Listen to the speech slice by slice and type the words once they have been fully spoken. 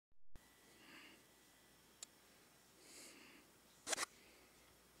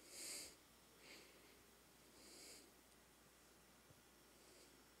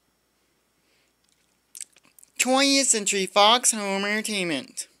20th Century Fox Home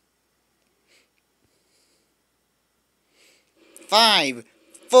Entertainment. 5,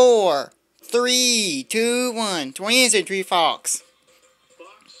 4, 3, 2, 1. 20th Century Fox.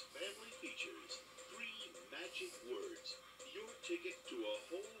 Fox Family features 3 magic words. Your ticket to a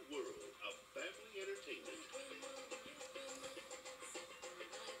whole world of family entertainment.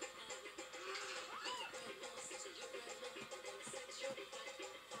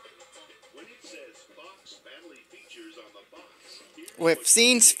 When it says Fox Family features on the box, With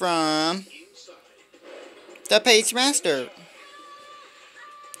scenes from inside. The Page Master.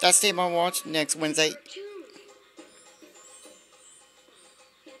 That's the tape I'll watch next Wednesday.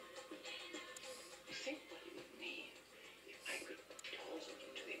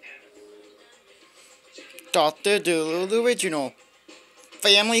 Dr. Dolittle Original.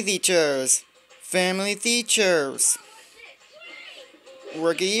 Family Features. Family Features.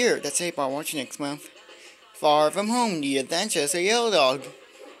 Rookie Year. That's the tape I'll watch next month. Far From Home. The Adventures of Yellow Dog.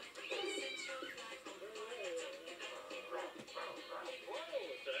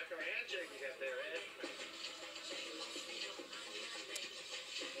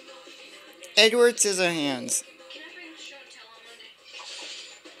 Edward Scissorhands.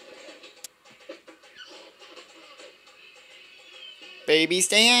 Baby,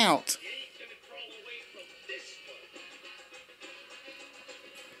 stay out.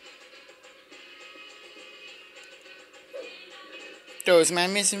 Those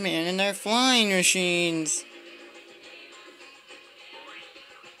men missing men and their flying machines.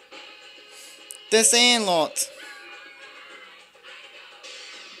 The Sandlot.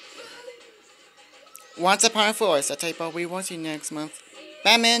 Once Upon a Forest. That tape I'll be watching next month.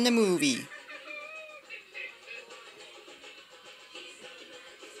 Batman the movie.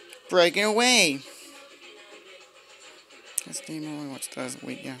 Breaking Away. That's the name I only watched last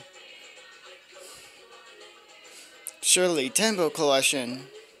week, yeah. Shirley Temple Collection.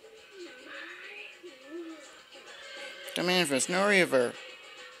 The Man from Snow River.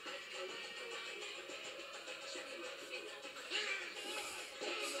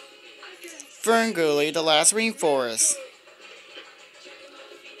 Ferngully, The Last Rainforest.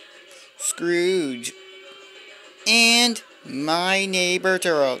 Scrooge. And My Neighbor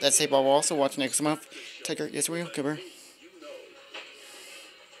Totoro. That's tape I'll also watch next month. Take care. Yes, we will, Huckleberry.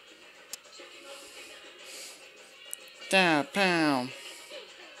 Da pow.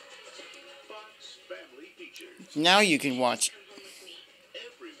 Now you can watch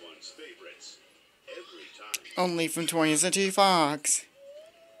Everyone's favorites. Every time. only from 20th Century Fox.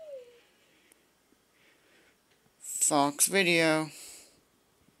 Fox Video.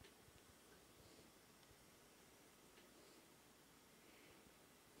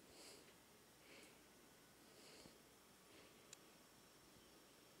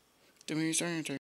 The movie's starting to